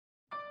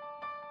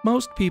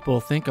Most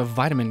people think of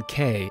vitamin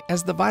K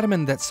as the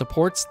vitamin that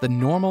supports the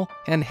normal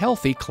and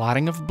healthy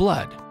clotting of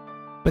blood.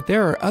 But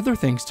there are other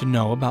things to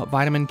know about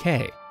vitamin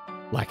K,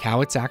 like how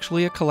it's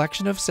actually a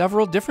collection of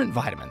several different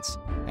vitamins,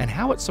 and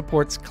how it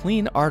supports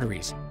clean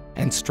arteries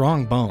and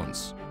strong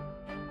bones.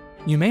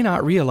 You may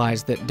not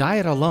realize that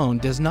diet alone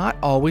does not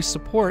always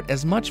support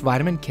as much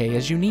vitamin K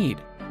as you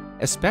need,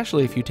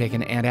 especially if you take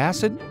an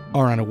antacid,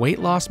 are on a weight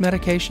loss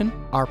medication,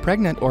 are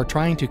pregnant or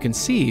trying to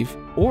conceive,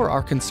 or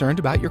are concerned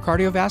about your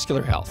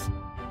cardiovascular health.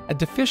 A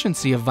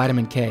deficiency of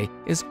vitamin K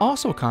is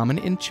also common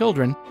in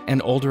children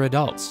and older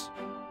adults.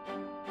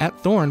 At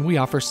Thorne, we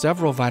offer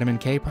several vitamin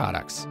K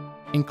products,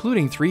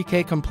 including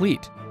 3K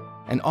Complete,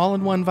 an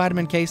all-in-one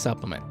vitamin K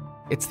supplement.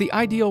 It's the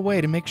ideal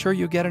way to make sure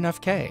you get enough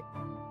K.